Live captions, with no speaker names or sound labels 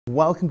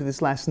Welcome to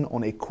this lesson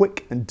on a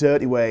quick and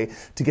dirty way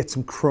to get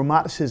some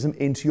chromaticism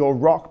into your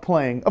rock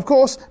playing. Of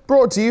course,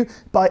 brought to you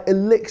by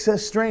Elixir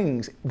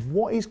strings.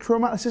 What is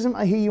chromaticism,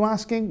 I hear you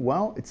asking?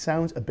 Well, it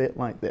sounds a bit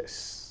like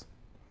this.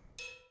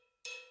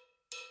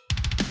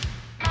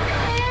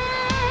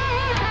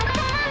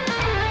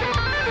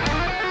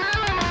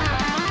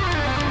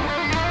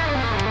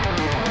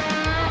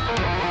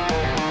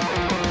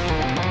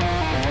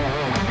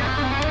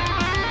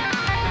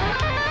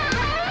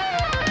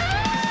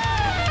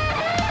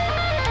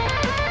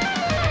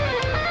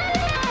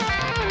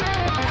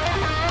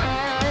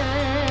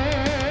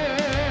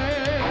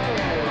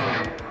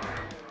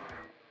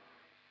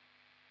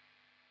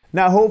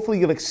 Now, hopefully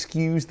you'll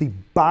excuse the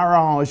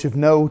barrage of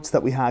notes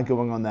that we had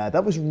going on there.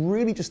 That was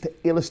really just to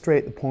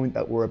illustrate the point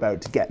that we're about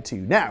to get to.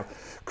 Now,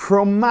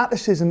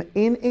 chromaticism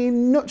in a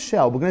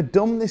nutshell. We're going to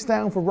dumb this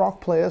down for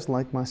rock players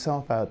like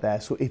myself out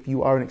there. So if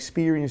you are an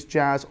experienced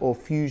jazz or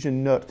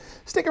fusion nut,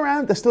 stick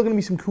around. There's still going to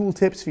be some cool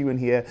tips for you in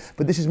here,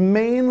 but this is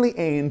mainly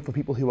aimed for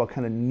people who are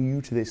kind of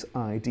new to this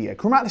idea.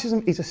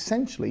 Chromaticism is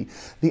essentially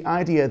the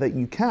idea that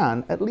you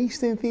can, at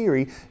least in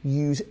theory,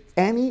 use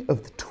any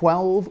of the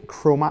 12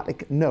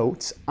 chromatic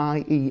notes,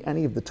 i.e.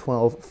 any of the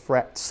 12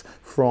 frets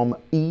from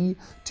E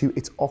to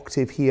its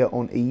octave here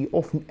on E,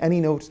 or from any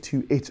note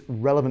to its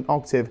relevant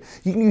octave.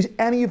 You can use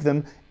any of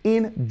them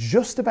in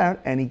just about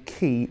any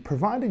key,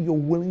 provided you're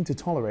willing to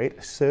tolerate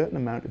a certain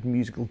amount of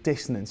musical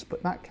dissonance,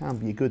 but that can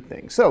be a good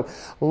thing. So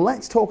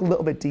let's talk a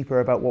little bit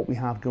deeper about what we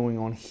have going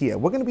on here.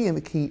 We're going to be in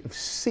the key of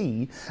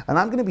C, and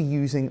I'm going to be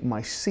using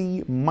my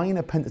C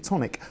minor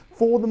pentatonic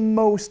for the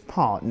most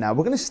part. Now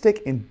we're going to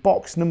stick in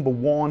box number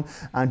 1,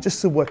 and just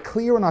so we're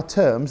clear on our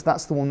terms,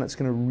 that's the one that's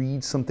going to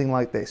read something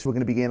like this. We're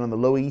going to begin on the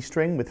low E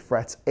string with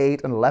frets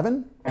 8 and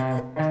 11.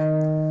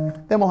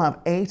 Then we'll have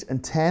 8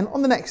 and 10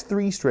 on the next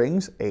 3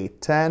 strings,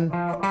 8, 10,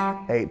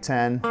 8,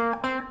 10,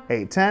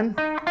 8, 10,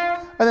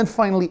 and then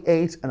finally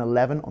 8 and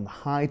 11 on the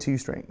high 2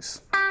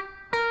 strings.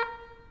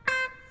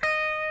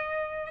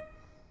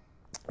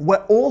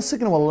 We're also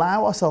going to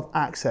allow ourselves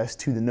access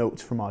to the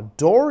notes from our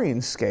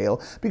Dorian scale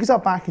because our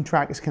backing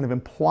track is kind of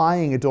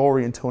implying a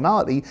Dorian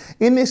tonality.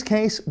 In this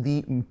case,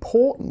 the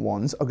important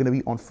ones are going to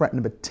be on fret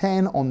number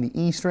 10 on the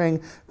E string,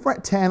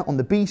 fret 10 on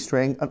the B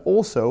string, and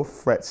also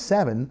fret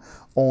 7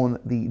 on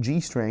the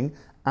G string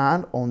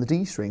and on the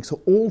D string.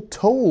 So all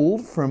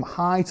told, from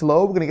high to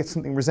low, we're going to get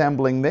something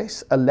resembling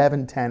this: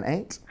 11, 10,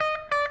 8.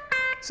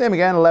 Same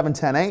again, 11,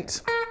 10,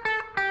 8.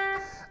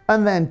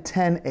 And then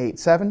 10, 8,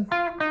 7.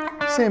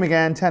 Same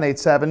again, 10, 8,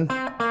 7.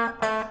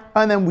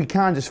 And then we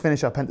can just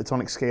finish our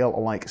pentatonic scale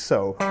like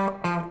so,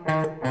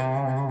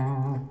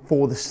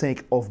 for the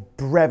sake of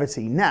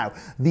brevity. Now,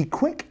 the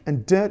quick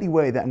and dirty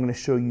way that I'm going to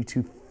show you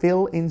to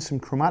fill in some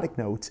chromatic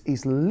notes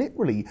is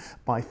literally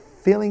by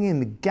filling in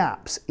the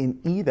gaps in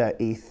either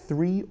a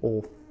 3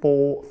 or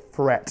 4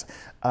 fret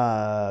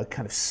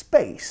kind of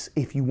space,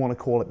 if you want to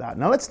call it that.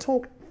 Now let's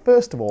talk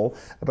first of all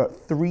about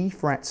 3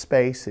 fret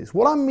spaces.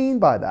 What I mean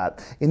by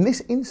that, in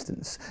this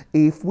instance,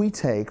 if we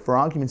take, for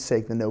argument's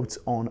sake, the notes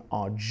on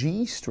our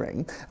G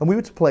string, and we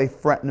were to play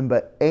fret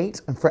number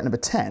 8 and fret number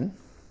 10,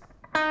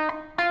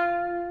 I'm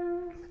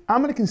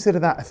going to consider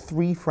that a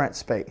 3 fret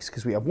space,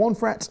 because we have 1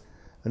 fret,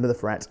 another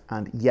fret,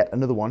 and yet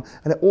another one,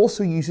 and it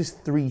also uses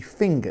 3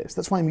 fingers.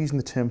 That's why I'm using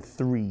the term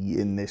 3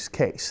 in this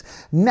case.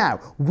 Now,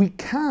 we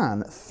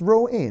can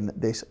throw in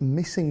this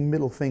missing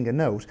middle finger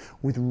note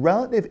with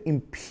relative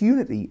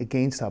impunity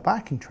against our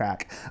backing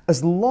track,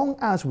 as long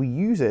as we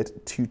use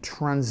it to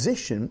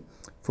transition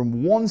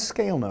from one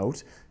scale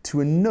note to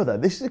another.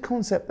 This is a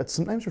concept that's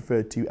sometimes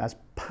referred to as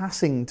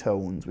passing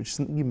tones, which is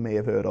something you may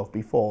have heard of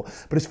before.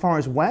 But as far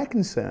as we're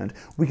concerned,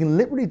 we can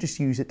literally just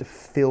use it to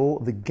fill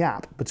the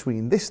gap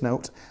between this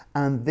note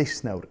and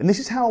this note. And this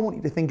is how I want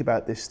you to think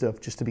about this stuff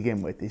just to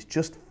begin with, is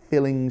just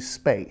filling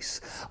space.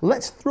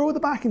 Let's throw the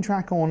backing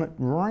track on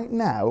right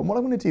now, and what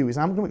I'm going to do is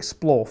I'm going to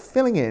explore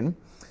filling in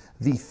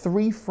the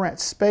 3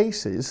 fret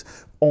spaces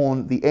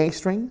on the A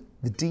string,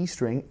 the D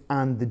string,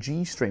 and the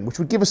G string, which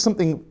would give us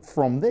something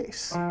from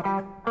this.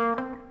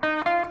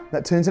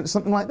 That turns into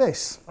something like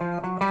this,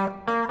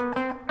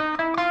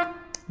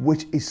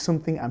 which is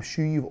something I'm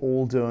sure you've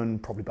all done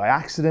probably by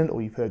accident,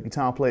 or you've heard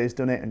guitar players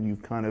done it and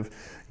you've kind of,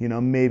 you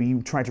know, maybe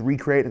you tried to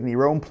recreate it in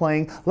your own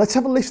playing. Let's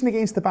have a listen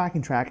against the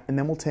backing track and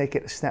then we'll take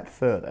it a step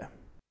further.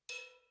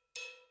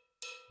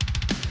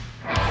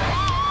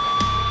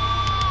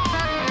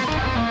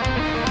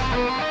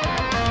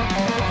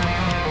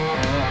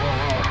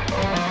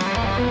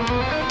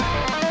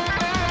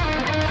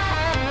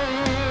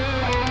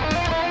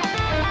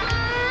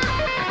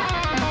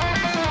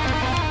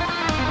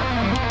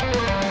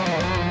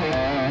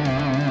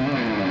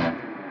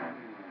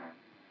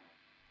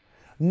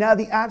 Now,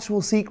 the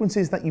actual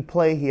sequences that you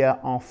play here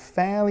are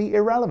fairly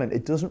irrelevant.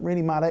 It doesn't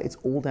really matter. It's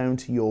all down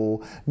to your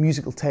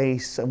musical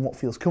tastes and what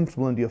feels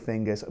comfortable under your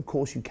fingers. Of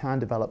course, you can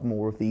develop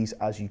more of these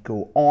as you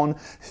go on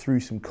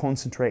through some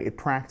concentrated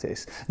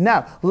practice.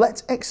 Now,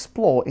 let's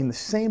explore in the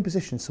same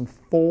position some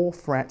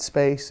 4-fret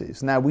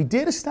spaces. Now, we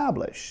did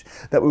establish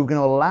that we were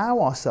going to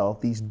allow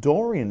ourselves these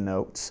Dorian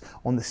notes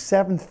on the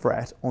 7th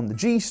fret on the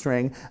G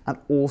string and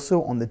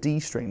also on the D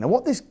string. Now,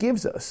 what this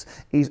gives us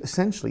is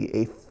essentially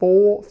a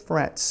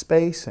 4-fret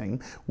spacing,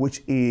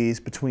 which is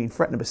between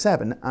fret number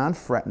 7 and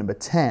fret number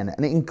 10,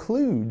 and it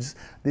includes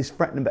this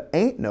fret number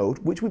 8 note,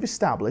 which we've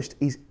established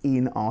is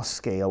in our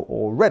scale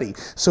already.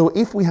 So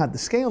if we had the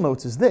scale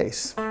notes as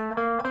this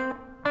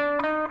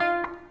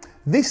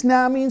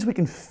now means we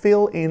can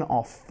fill in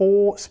our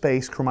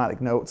 4-space chromatic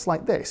notes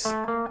like this.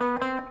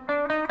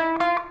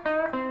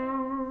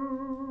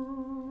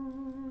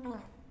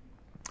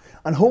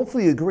 And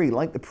hopefully you agree,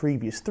 like the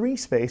previous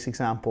 3-space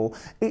example,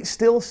 it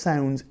still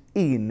sounds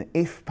in,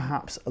 if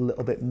perhaps a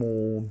little bit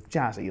more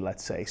jazzy,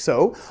 let's say.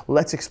 So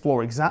let's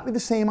explore exactly the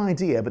same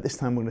idea, but this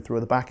time we're going to throw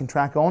the backing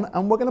track on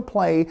and we're going to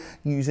play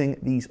using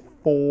these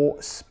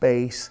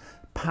 4-space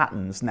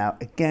patterns. Now,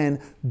 again,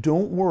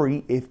 don't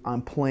worry if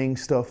I'm playing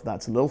stuff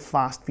that's a little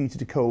fast for you to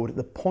decode.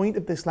 The point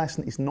of this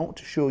lesson is not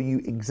to show you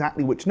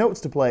exactly which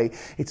notes to play,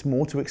 it's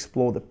more to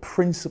explore the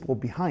principle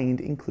behind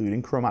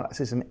including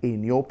chromaticism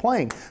in your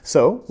playing.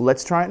 So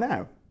let's try it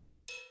now.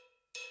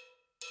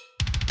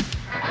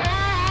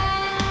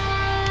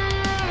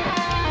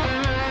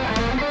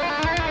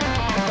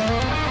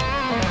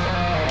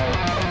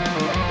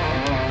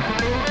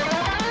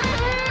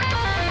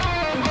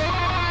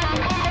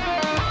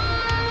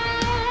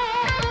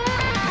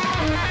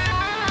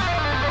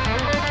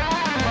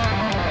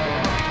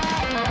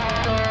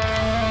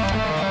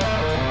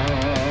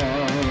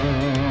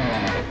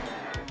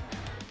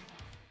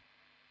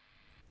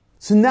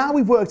 So now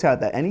we've worked out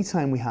that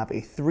anytime we have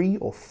a 3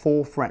 or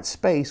 4-fret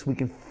space, we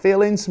can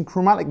fill in some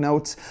chromatic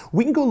notes.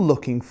 We can go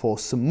looking for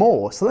some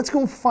more. So let's go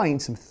and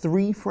find some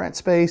 3-fret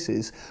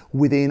spaces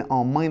within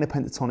our minor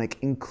pentatonic,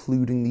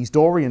 including these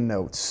Dorian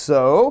notes.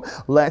 So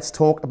let's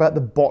talk about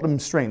the bottom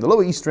string, the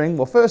lower E string.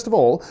 Well, first of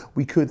all,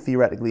 we could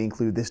theoretically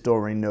include this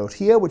Dorian note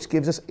here, which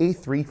gives us a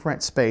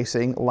 3-fret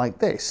spacing like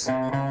this,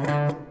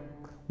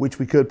 which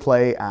we could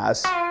play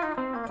as.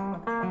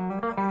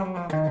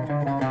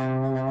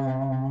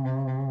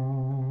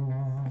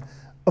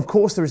 Of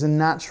course, there is a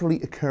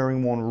naturally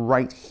occurring one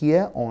right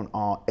here on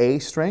our A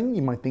string.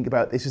 You might think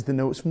about this as the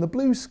notes from the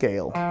blues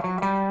scale.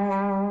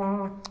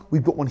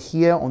 We've got one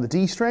here on the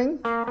D string,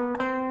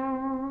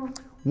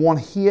 one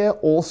here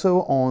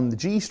also on the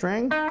G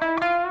string,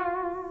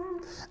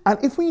 and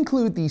if we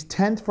include these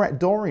 10th fret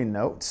Dorian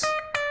notes,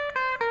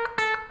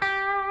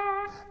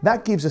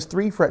 that gives us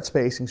 3-fret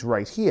spacings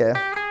right here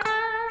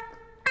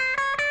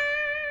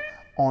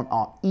on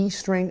our E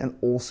string and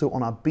also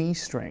on our B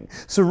string.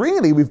 So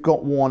really we've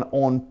got one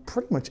on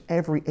pretty much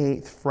every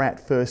 8th fret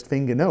first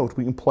finger note.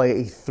 We can play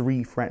a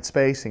 3-fret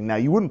spacing. Now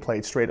you wouldn't play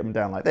it straight up and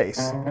down like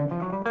this,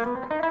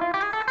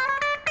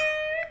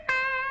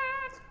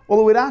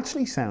 although it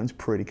actually sounds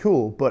pretty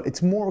cool, but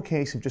it's more a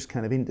case of just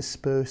kind of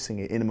interspersing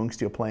it in amongst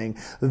your playing.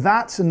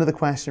 That's another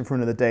question for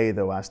another day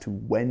though, as to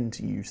when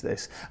to use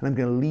this, and I'm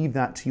going to leave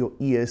that to your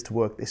ears to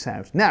work this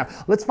out. Now,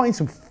 let's find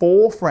some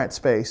 4-fret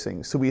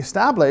spacings. So we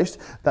established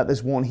that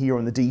there's one here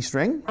on the D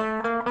string.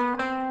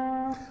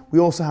 We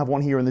also have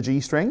one here on the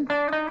G string.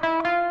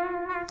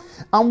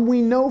 And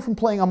we know from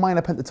playing our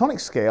minor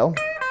pentatonic scale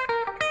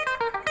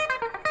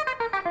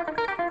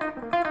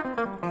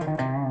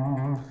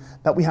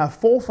that we have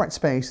 4-fret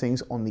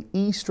spacings on the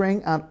E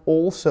string and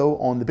also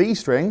on the B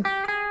string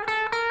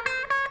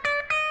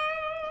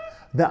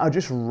that are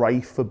just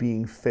rife for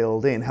being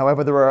filled in.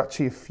 However, there are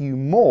actually a few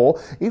more.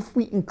 If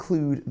we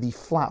include the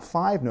flat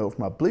 5 note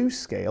from our blues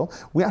scale,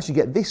 we actually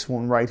get this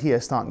one right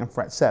here starting on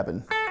fret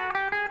 7.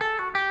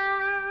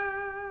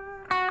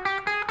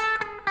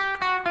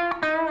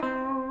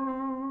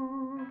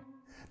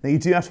 Now you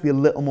do have to be a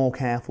little more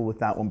careful with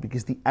that one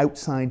because the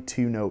outside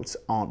 2 notes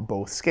aren't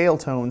both scale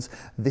tones.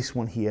 This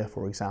one here,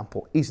 for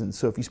example, isn't.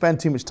 So if you spend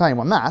too much time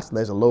on that,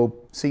 there's a low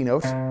C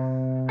note,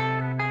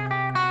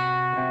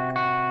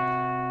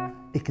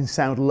 it can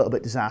sound a little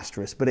bit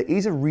disastrous, but it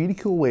is a really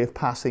cool way of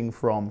passing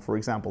from, for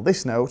example,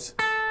 this note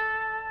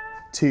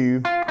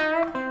to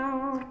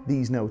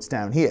these notes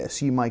down here.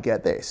 So you might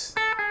get this.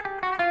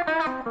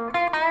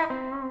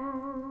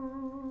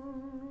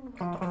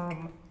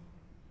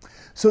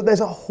 So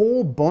there's a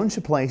whole bunch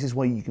of places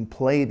where you can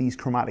play these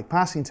chromatic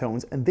passing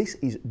tones, and this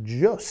is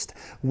just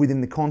within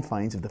the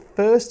confines of the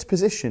first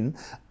position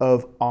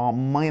of our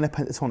minor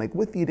pentatonic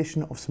with the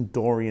addition of some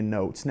Dorian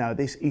notes. Now,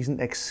 this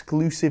isn't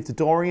exclusive to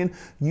Dorian.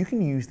 You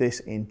can use this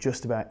in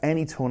just about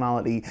any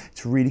tonality.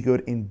 It's really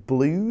good in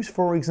blues,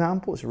 for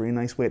example. It's a really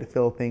nice way to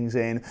fill things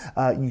in.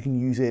 You can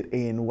use it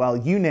in, well,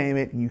 you name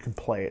it, you can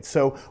play it.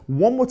 So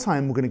one more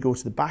time, we're going to go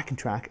to the backing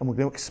track and we're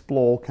going to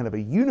explore kind of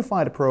a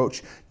unified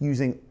approach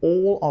using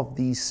all of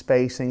these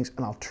spacings,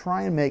 and I'll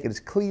try and make it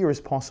as clear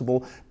as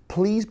possible.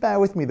 Please bear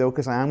with me though,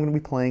 because I am going to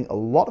be playing a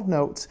lot of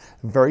notes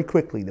very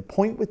quickly. The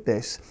point with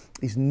this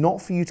is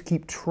not for you to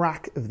keep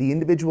track of the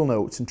individual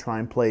notes and try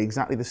and play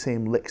exactly the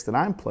same licks that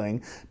I'm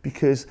playing,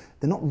 because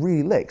they're not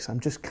really licks. I'm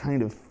just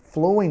kind of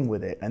flowing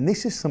with it, and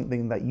this is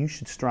something that you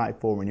should strive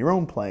for in your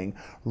own playing.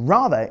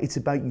 Rather, it's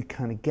about you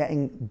kind of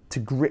getting to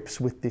grips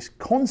with this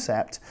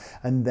concept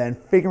and then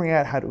figuring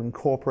out how to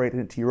incorporate it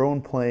into your own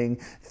playing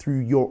through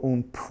your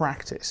own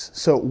practice.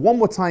 So one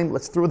more time,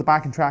 let's throw the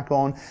backing track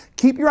on.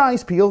 Keep your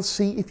eyes peeled,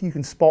 see if you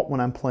can spot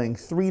when I'm playing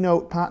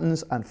 3-note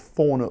patterns and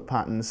 4-note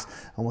patterns,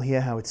 and we'll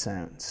hear how it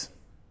sounds.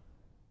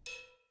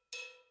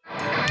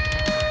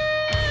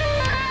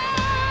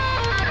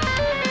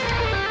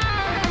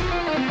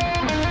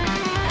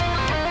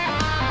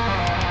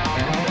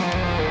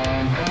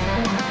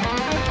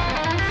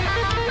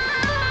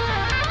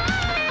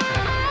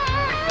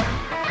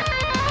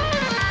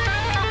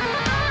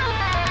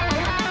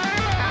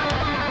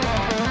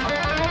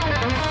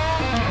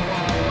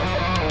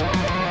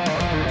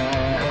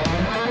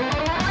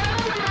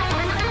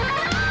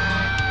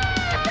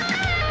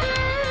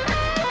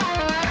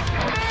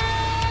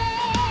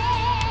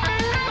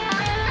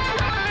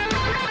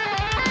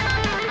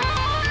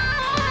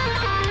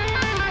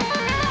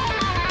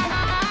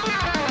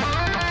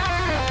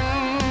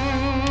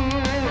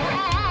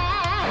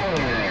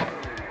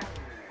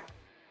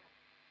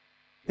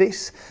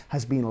 This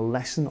has been a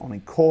lesson on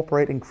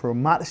incorporating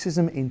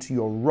chromaticism into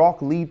your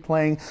rock lead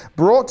playing,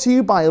 brought to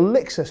you by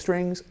Elixir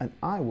Strings, and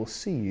I will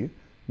see you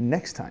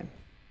next time.